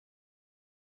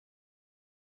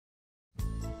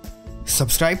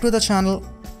Subscribe to the channel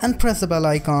and press the bell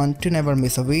icon to never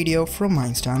miss a video from my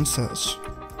instant search.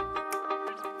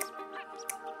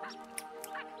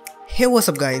 Hey, what's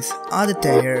up guys,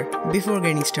 Aditya here. Before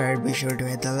getting started, be sure to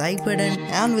hit the like button,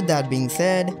 and with that being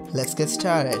said, let's get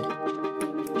started.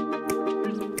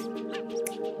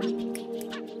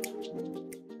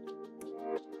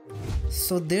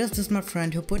 So there's this my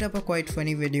friend who put up a quite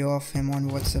funny video of him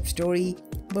on WhatsApp story,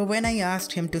 but when I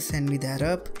asked him to send me that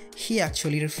up, he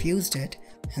actually refused it.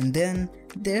 And then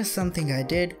there's something I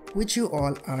did which you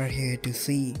all are here to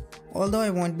see. Although I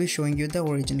won't be showing you the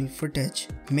original footage.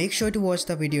 Make sure to watch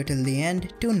the video till the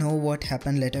end to know what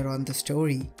happened later on the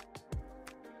story.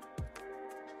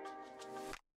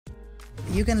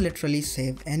 You can literally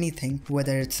save anything,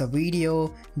 whether it's a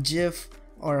video, GIF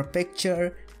or a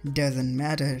picture, doesn't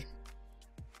matter.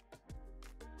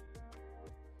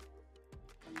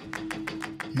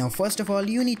 Now first of all,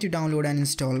 you need to download and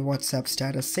install WhatsApp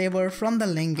Status Saver from the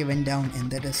link given down in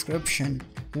the description.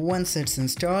 Once it's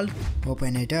installed,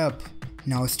 open it up.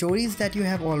 Now stories that you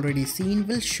have already seen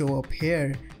will show up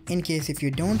here. In case if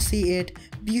you don't see it,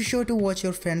 be sure to watch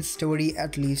your friend's story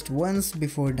at least once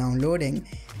before downloading,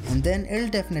 and then it'll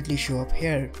definitely show up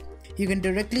here. You can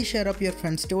directly share up your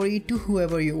friend's story to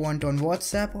whoever you want on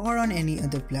WhatsApp or on any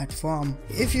other platform.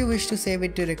 If you wish to save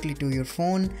it directly to your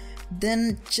phone,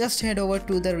 then just head over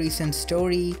to the recent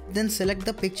story, then select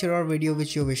the picture or video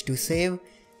which you wish to save,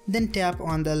 then tap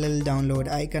on the little download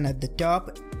icon at the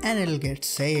top and it'll get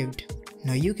saved.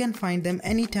 Now you can find them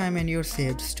anytime in your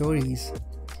saved stories.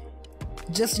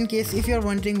 Just in case if you're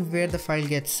wondering where the file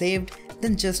gets saved,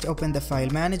 then just open the file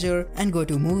manager and go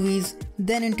to movies,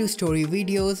 then into story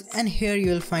videos, and here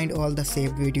you'll find all the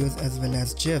saved videos as well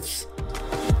as GIFs.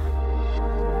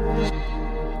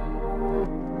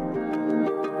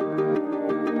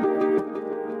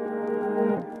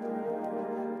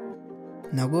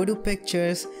 Now go to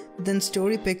pictures, then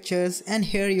story pictures, and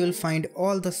here you'll find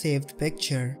all the saved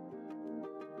picture.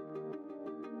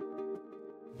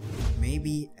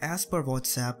 Maybe as per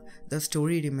WhatsApp, the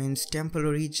story remains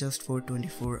temporary just for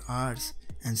 24 hours,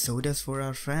 and so does for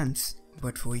our friends.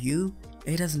 But for you,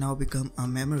 it has now become a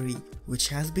memory which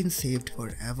has been saved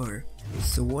forever.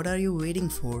 So what are you waiting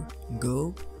for?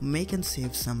 Go, make and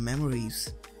save some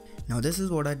memories. Now this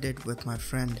is what I did with my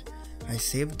friend. I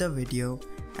saved the video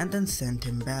and then sent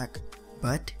him back,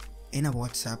 but in a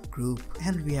WhatsApp group,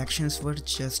 and reactions were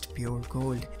just pure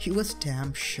gold. He was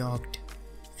damn shocked.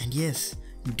 And yes,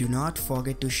 do not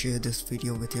forget to share this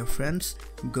video with your friends.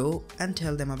 Go and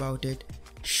tell them about it.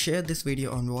 Share this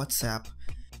video on WhatsApp.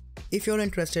 If you're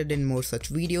interested in more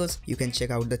such videos, you can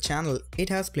check out the channel. It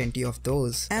has plenty of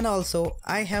those. And also,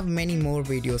 I have many more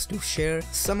videos to share.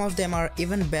 Some of them are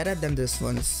even better than this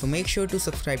one. So make sure to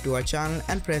subscribe to our channel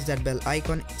and press that bell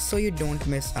icon so you don't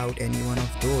miss out any one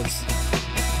of those.